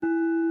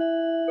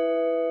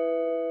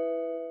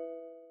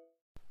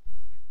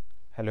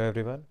Hello,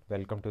 everyone.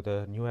 Welcome to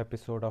the new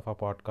episode of our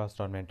podcast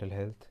on mental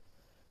health.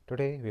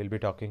 Today, we'll be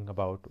talking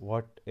about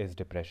what is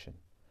depression.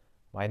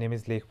 My name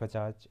is Lekh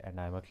Bajaj,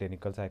 and I'm a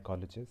clinical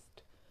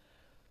psychologist.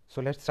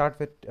 So, let's start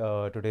with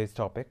today's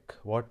topic.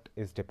 What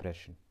is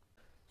depression?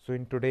 So,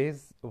 in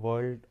today's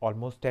world,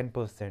 almost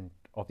 10%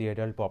 of the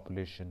adult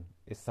population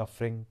is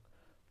suffering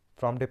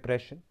from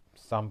depression.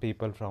 Some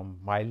people from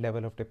mild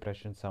level of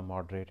depression, some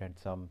moderate, and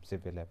some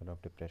severe level of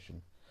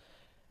depression.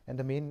 And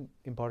the main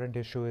important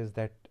issue is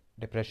that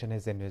depression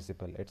is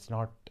invisible. It's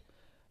not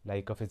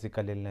like a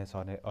physical illness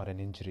or an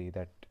injury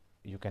that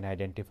you can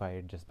identify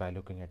it just by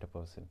looking at a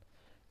person.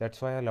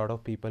 That's why a lot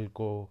of people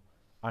go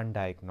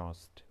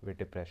undiagnosed with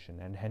depression,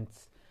 and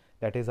hence,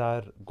 that is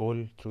our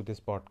goal through this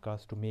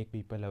podcast to make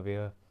people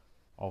aware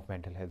of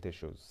mental health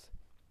issues.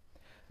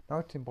 Now,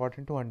 it's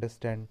important to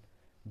understand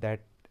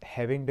that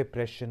having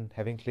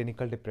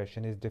clinical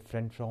depression, is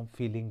different from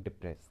feeling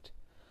depressed.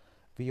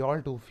 We all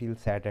do feel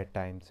sad at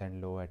times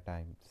and low at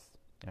times,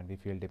 and we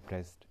feel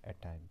depressed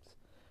at times.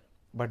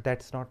 But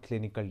that's not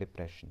clinical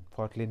depression.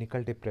 For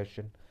clinical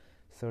depression,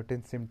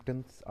 certain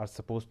symptoms are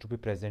supposed to be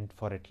present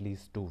for at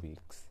least 2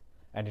 weeks,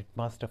 and it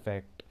must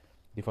affect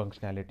the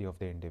functionality of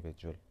the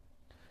individual,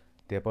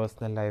 their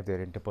personal life,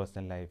 their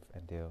interpersonal life,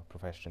 and their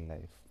professional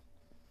life.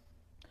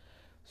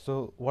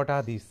 So, what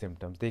are these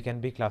symptoms? They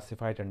can be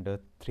classified under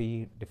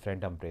three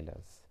different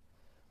umbrellas.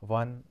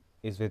 One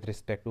is with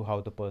respect to how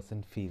the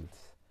person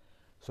feels.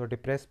 So, a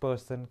depressed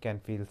person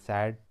can feel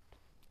sad,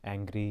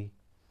 angry,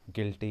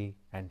 guilty,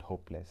 and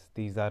hopeless.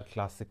 These are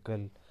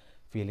classical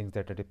feelings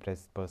that a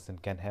depressed person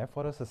can have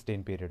for a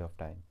sustained period of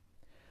time.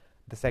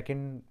 The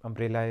second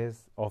umbrella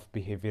is of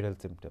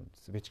behavioral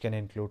symptoms, which can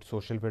include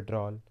social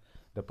withdrawal.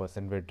 The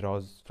person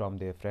withdraws from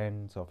their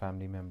friends or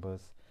family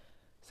members.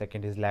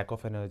 Second is lack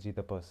of energy.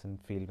 The person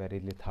feels very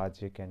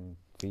lethargic and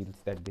feels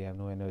that they have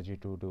no energy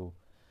to do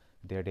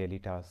their daily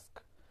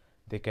task.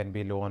 They can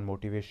be low on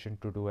motivation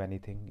to do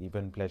anything,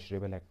 even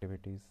pleasurable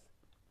activities.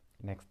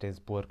 Next is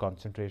poor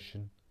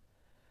concentration.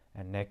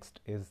 And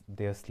next is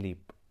their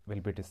sleep will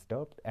be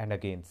disturbed. And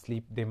again,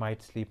 sleep, they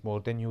might sleep more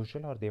than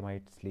usual or they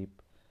might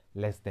sleep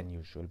less than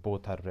usual.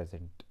 Both are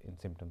present in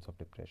symptoms of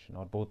depression,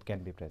 or both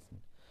can be present.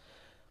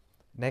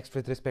 Next,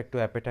 with respect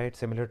to appetite,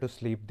 similar to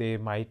sleep, they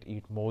might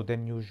eat more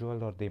than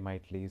usual or they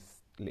might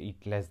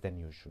eat less than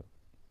usual.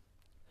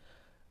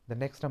 The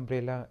next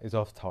umbrella is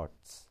of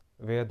thoughts,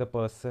 where the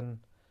person,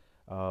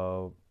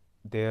 uh,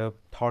 their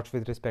thoughts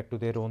with respect to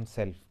their own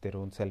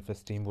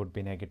self-esteem would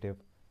be negative.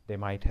 They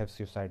might have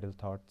suicidal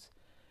thoughts,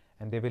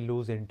 and they will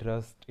lose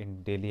interest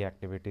in daily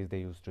activities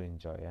they used to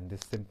enjoy. And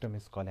this symptom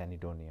is called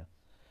anhedonia.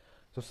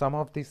 So, some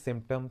of these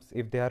symptoms,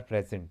 if they are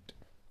present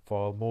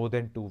for more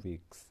than 2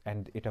 weeks,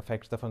 and it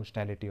affects the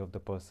functionality of the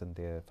person,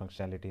 their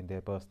functionality in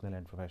their personal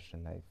and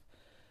professional life,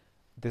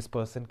 this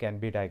person can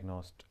be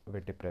diagnosed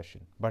with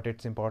depression. But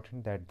it's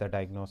important that the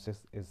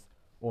diagnosis is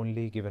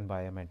only given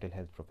by a mental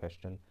health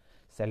professional.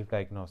 Self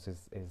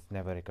diagnosis is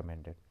never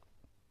recommended.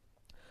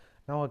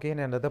 Now, again,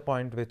 another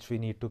point which we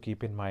need to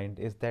keep in mind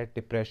is that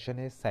depression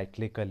is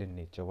cyclical in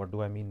nature. What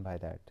do I mean by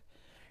that?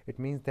 It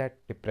means that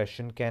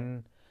depression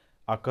can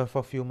occur for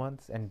a few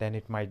months and then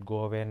it might go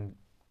away and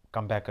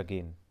come back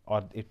again,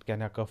 or it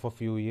can occur for a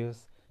few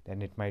years,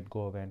 then it might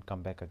go away and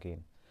come back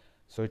again.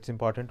 So, it's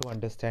important to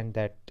understand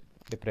that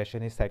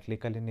depression is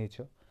cyclical in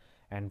nature,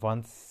 and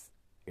once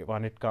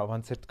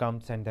it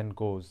comes and then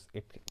goes,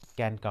 it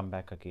can come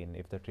back again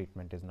if the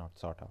treatment is not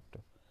sought after.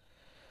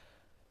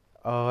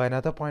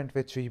 Another point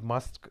which we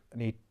must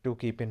need to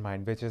keep in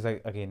mind, which is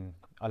again,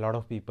 a lot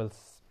of people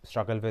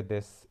struggle with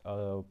this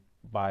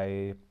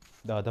by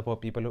the other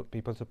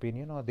people's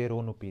opinion or their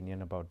own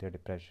opinion about their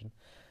depression,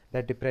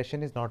 that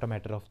depression is not a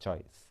matter of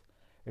choice.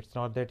 It's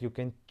not that you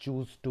can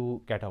choose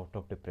to get out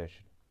of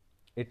depression.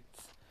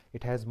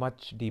 It has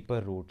much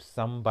deeper roots,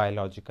 some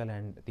biological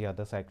and the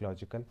other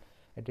psychological,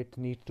 and it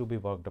needs to be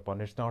worked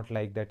upon. It's not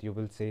like that you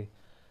will say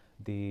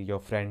your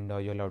friend or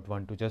your loved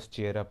one to just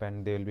cheer up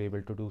and they will be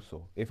able to do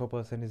so. If a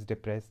person is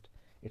depressed,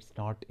 it's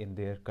not in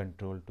their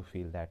control to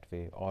feel that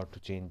way or to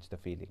change the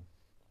feeling.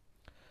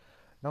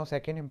 Now,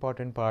 second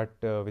important part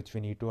which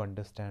we need to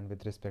understand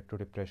with respect to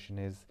depression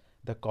is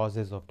the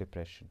causes of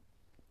depression.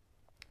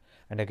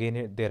 And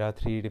again, there are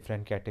three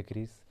different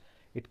categories.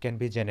 It can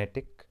be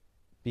genetic.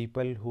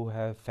 People who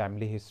have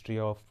family history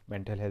of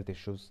mental health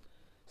issues,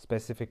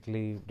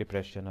 specifically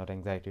depression or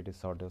anxiety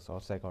disorders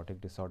or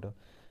psychotic disorder,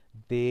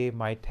 they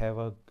might have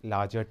a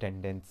larger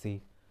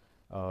tendency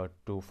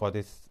to for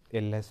this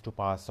illness to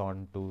pass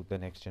on to the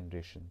next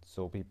generation.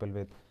 So people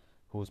with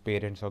whose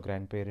parents or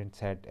grandparents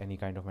had any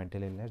kind of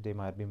mental illness, they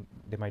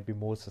might be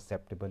more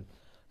susceptible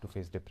to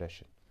face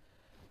depression.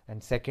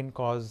 And second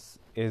cause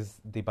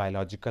is the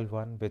biological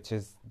one, which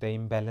is the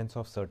imbalance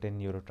of certain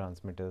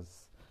neurotransmitters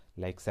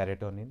like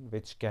serotonin,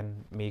 which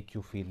can make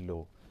you feel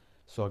low.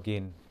 So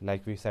again,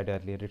 like we said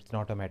earlier, it's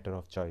not a matter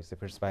of choice.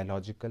 If it's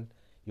biological,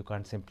 you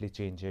can't simply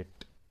change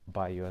it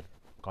by your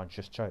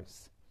conscious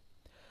choice.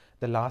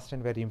 The last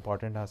and very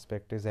important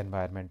aspect is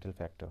environmental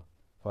factor.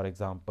 For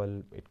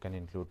example, it can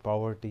include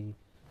poverty,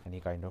 any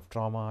kind of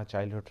trauma,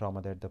 childhood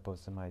trauma that the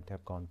person might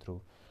have gone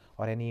through,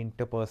 or any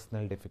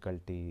interpersonal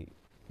difficulty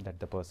that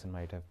the person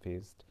might have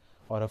faced,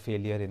 or a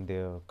failure in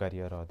their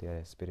career or their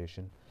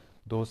aspiration.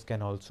 Those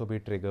can also be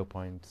trigger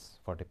points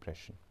for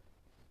depression.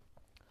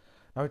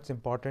 Now, it's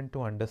important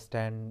to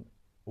understand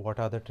what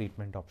are the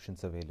treatment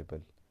options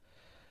available.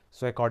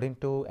 So, according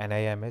to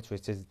NIMH,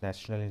 which is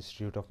National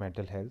Institute of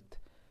Mental Health,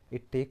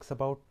 it takes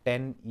about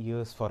 10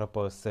 years for a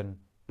person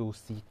to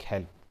seek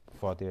help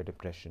for their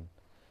depression.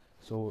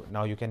 So,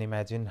 now you can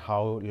imagine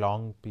how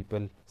long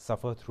people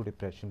suffer through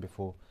depression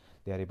before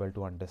they are able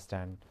to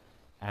understand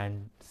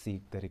and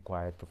seek the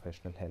required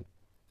professional help.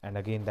 And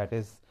again, that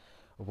is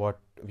what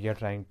we are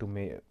trying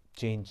to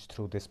change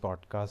through this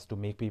podcast, to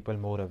make people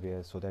more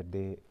aware so that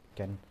they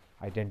can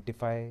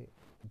identify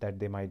that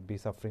they might be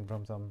suffering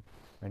from some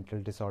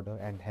mental disorder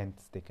and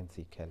hence they can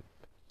seek help.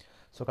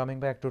 So, coming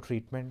back to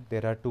treatment,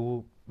 there are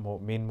two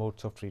main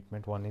modes of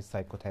treatment. One is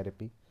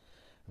psychotherapy,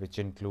 which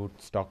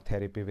includes talk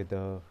therapy with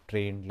a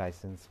trained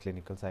licensed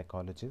clinical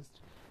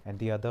psychologist, and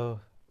the other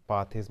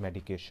path is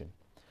medication,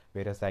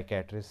 where a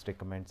psychiatrist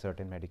recommends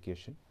certain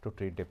medication to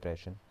treat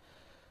depression.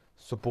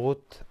 So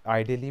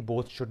ideally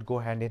both should go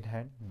hand in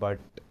hand, but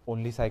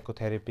only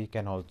psychotherapy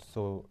can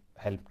also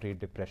help treat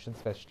depression,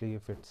 especially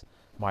if it's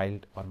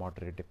mild or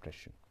moderate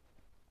depression.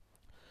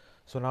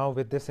 So now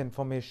with this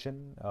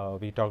information,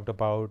 we talked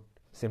about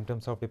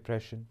symptoms of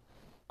depression,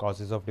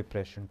 causes of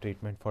depression,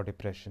 treatment for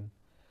depression.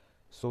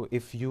 So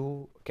if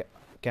you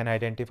can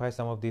identify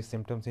some of these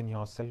symptoms in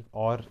yourself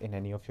or in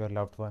any of your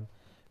loved one,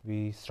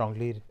 we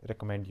strongly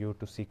recommend you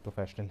to seek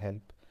professional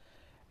help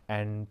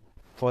and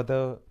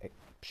further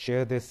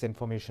share this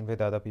information with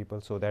other people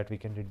so that we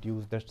can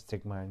reduce the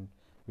stigma and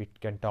we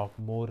can talk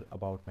more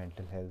about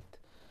mental health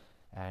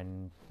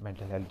and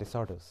mental health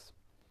disorders.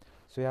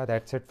 So yeah,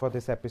 that's it for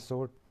this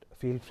episode.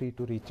 Feel free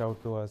to reach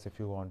out to us if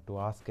you want to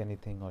ask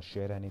anything or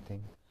share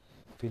anything.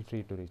 Feel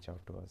free to reach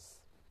out to us.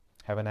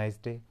 Have a nice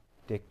day.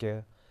 Take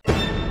care.